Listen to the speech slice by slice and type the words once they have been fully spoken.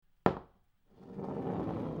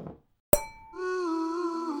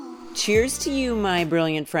Cheers to you, my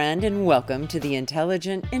brilliant friend, and welcome to the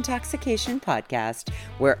Intelligent Intoxication Podcast,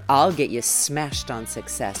 where I'll get you smashed on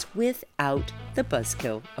success without the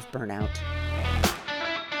buzzkill of burnout.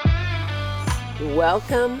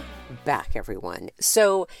 Welcome back, everyone.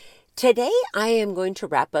 So today I am going to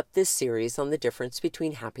wrap up this series on the difference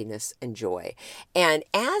between happiness and joy. And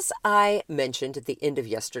as I mentioned at the end of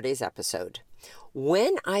yesterday's episode,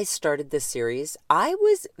 when I started this series, I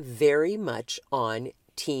was very much on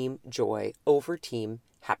team joy over team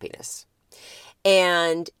happiness.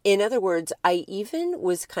 And in other words, I even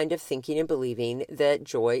was kind of thinking and believing that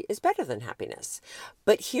joy is better than happiness.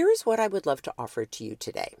 But here's what I would love to offer to you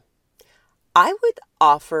today. I would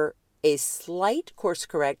offer a slight course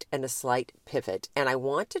correct and a slight pivot, and I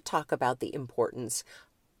want to talk about the importance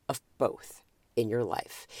of both in your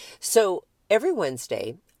life. So every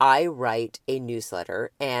Wednesday, I write a newsletter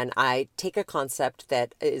and I take a concept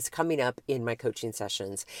that is coming up in my coaching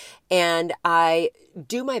sessions, and I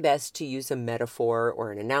do my best to use a metaphor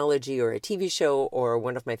or an analogy or a TV show or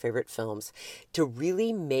one of my favorite films to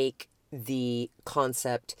really make the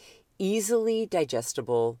concept easily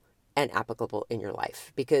digestible and applicable in your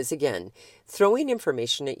life. Because again, throwing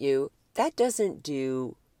information at you, that doesn't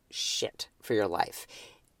do shit for your life.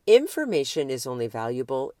 Information is only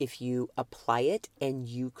valuable if you apply it and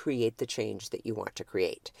you create the change that you want to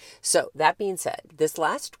create. So that being said, this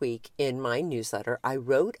last week in my newsletter, I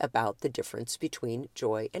wrote about the difference between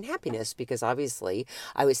joy and happiness because obviously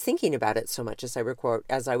I was thinking about it so much as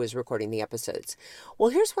I was recording the episodes. Well,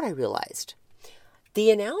 here's what I realized. The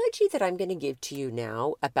analogy that I'm going to give to you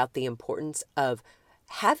now about the importance of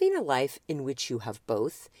having a life in which you have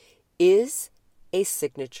both is a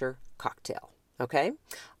signature cocktail. Okay?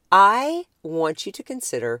 I want you to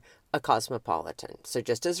consider a Cosmopolitan. So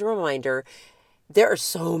just as a reminder, there are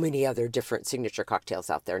so many other different signature cocktails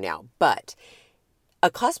out there now, but a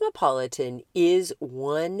Cosmopolitan is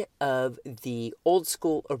one of the old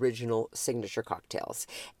school original signature cocktails.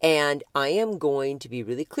 And I am going to be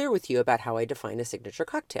really clear with you about how I define a signature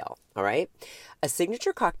cocktail. All right. A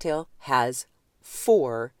signature cocktail has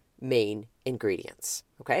 4 main ingredients.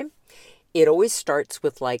 Okay. It always starts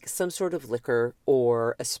with like some sort of liquor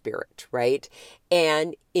or a spirit, right?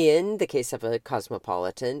 And in the case of a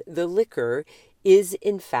Cosmopolitan, the liquor is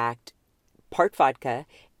in fact part vodka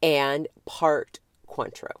and part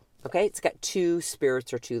Cointreau. Okay, it's got 2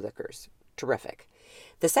 spirits or 2 liquors. Terrific.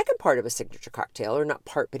 The second part of a signature cocktail, or not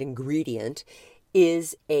part, but ingredient,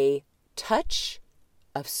 is a touch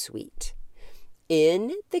of sweet.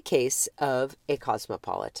 In the case of a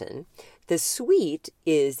Cosmopolitan, the sweet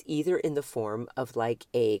is either in the form of like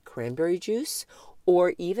a cranberry juice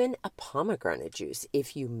or even a pomegranate juice.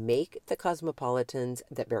 If you make the Cosmopolitans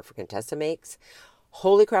that Barefoot Contessa makes,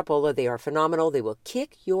 holy crapola, they are phenomenal. They will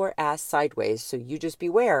kick your ass sideways, so you just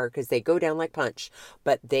beware because they go down like punch,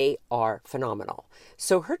 but they are phenomenal.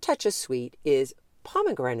 So her touch of sweet is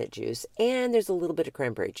pomegranate juice, and there's a little bit of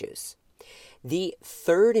cranberry juice. The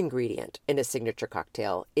third ingredient in a signature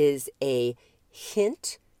cocktail is a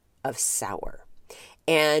hint of sour.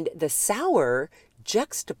 And the sour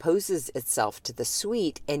juxtaposes itself to the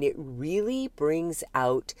sweet, and it really brings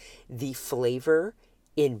out the flavor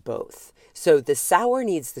in both. So the sour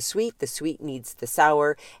needs the sweet needs the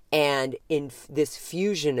sour, and in this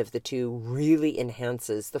fusion of the two really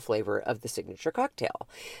enhances the flavor of the signature cocktail.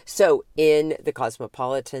 So in the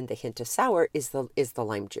Cosmopolitan, the hint of sour is the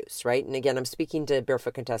lime juice, right? And again, I'm speaking to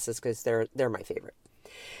Barefoot Contessas because they're my favorite.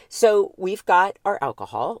 So we've got our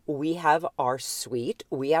alcohol, we have our sweet,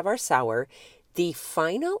 we have our sour. The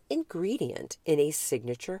final ingredient in a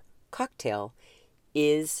signature cocktail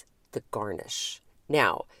is the garnish.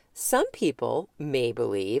 Now, some people may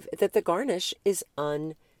believe that the garnish is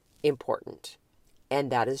unimportant,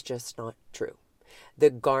 and that is just not true. The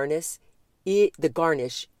garnish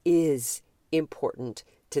is important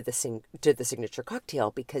to the signature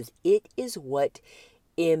cocktail because it is what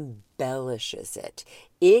embellishes it.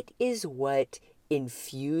 It is what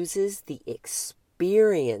infuses the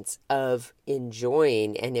experience of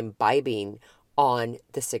enjoying and imbibing on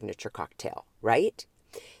the signature cocktail, right?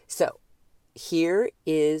 So here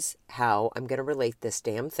is how I'm going to relate this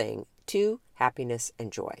damn thing to happiness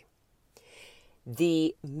and joy.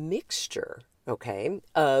 The mixture, okay,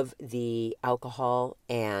 of the alcohol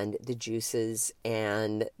and the juices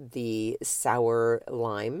and the sour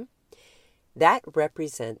lime, that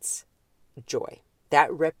represents joy.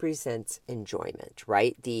 That represents enjoyment,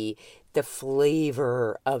 right? The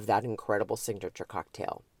flavor of that incredible signature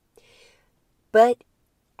cocktail. But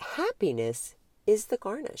happiness is the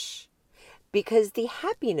garnish. Because the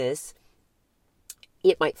happiness,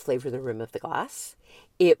 it might flavor the rim of the glass.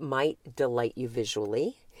 It might delight you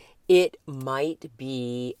visually. It might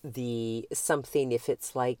be something if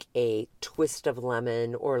it's like a twist of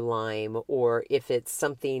lemon or lime, or if it's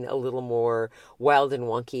something a little more wild and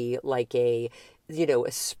wonky, like a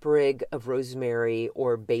sprig of rosemary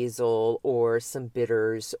or basil or some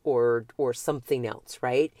bitters or something else,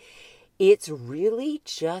 right? It's really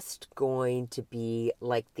just going to be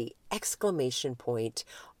like the exclamation point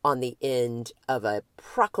on the end of a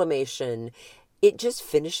proclamation. It just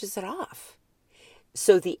finishes it off.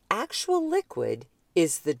 So the actual liquid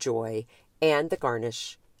is the joy and the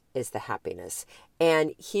garnish is the happiness.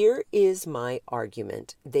 And here is my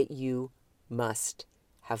argument that you must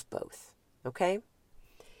have both, okay?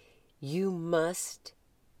 You must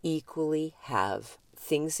equally have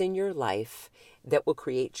things in your life that will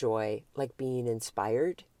create joy, like being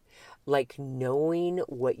inspired, like knowing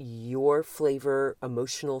what your flavor,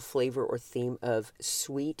 emotional flavor or theme of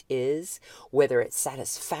sweet is, whether it's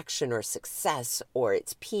satisfaction or success or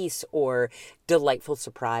it's peace or delightful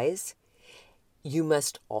surprise. You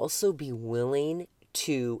must also be willing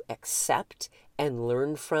to accept and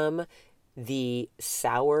learn from the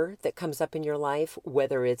sour that comes up in your life,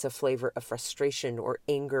 whether it's a flavor of frustration or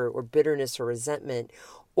anger or bitterness or resentment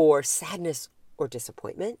or sadness or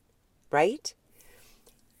disappointment, right?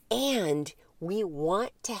 And we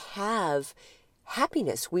want to have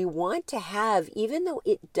happiness. We want to have, even though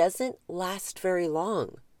it doesn't last very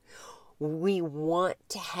long, we want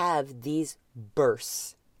to have these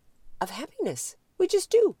bursts of happiness. We just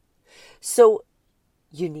do. So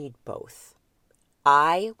you need both.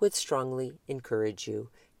 I would strongly encourage you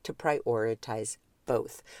to prioritize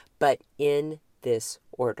both, but in this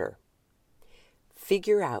order.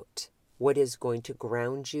 Figure out what is going to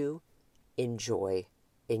ground you in joy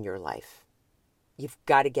in your life. You've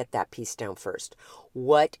got to get that piece down first.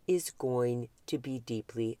 What is going to be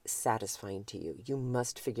deeply satisfying to you? You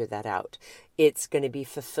must figure that out. It's going to be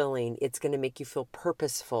fulfilling. It's going to make you feel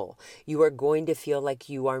purposeful. You are going to feel like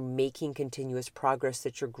you are making continuous progress,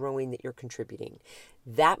 that you're growing, that you're contributing.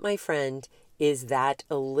 That, my friend, is that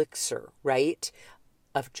elixir, right,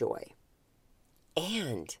 of joy.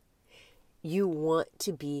 And you want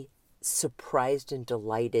to be surprised and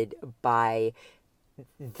delighted by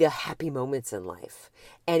the happy moments in life.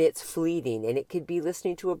 And it's fleeting, and it could be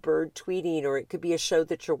listening to a bird tweeting, or it could be a show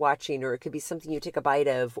that you're watching, or it could be something you take a bite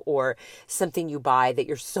of, or something you buy that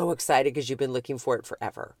you're so excited because you've been looking for it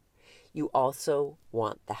forever. You also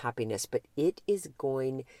want the happiness, but it is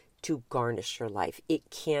going to garnish your life. It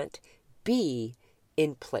can't be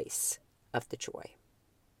in place of the joy.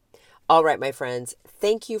 All right, my friends,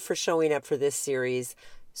 thank you for showing up for this series.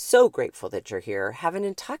 So grateful that you're here. Have an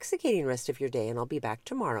intoxicating rest of your day, and I'll be back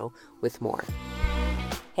tomorrow with more.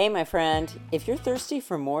 Hey, my friend, if you're thirsty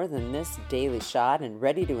for more than this daily shot and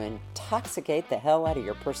ready to intoxicate the hell out of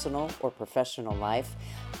your personal or professional life,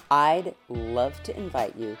 I'd love to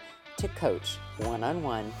invite you to coach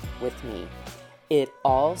one-on-one with me. It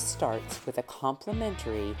all starts with a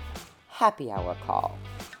complimentary happy hour call.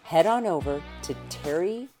 Head on over to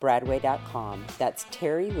terrybradway.com. That's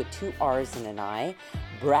Terry with 2 R's and an I.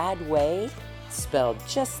 Bradway, spelled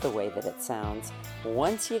just the way that it sounds.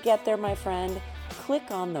 Once you get there, my friend,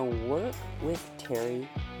 click on the Work with Terry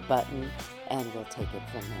button and we'll take it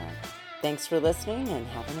from there. Thanks for listening and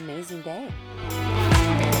have an amazing day.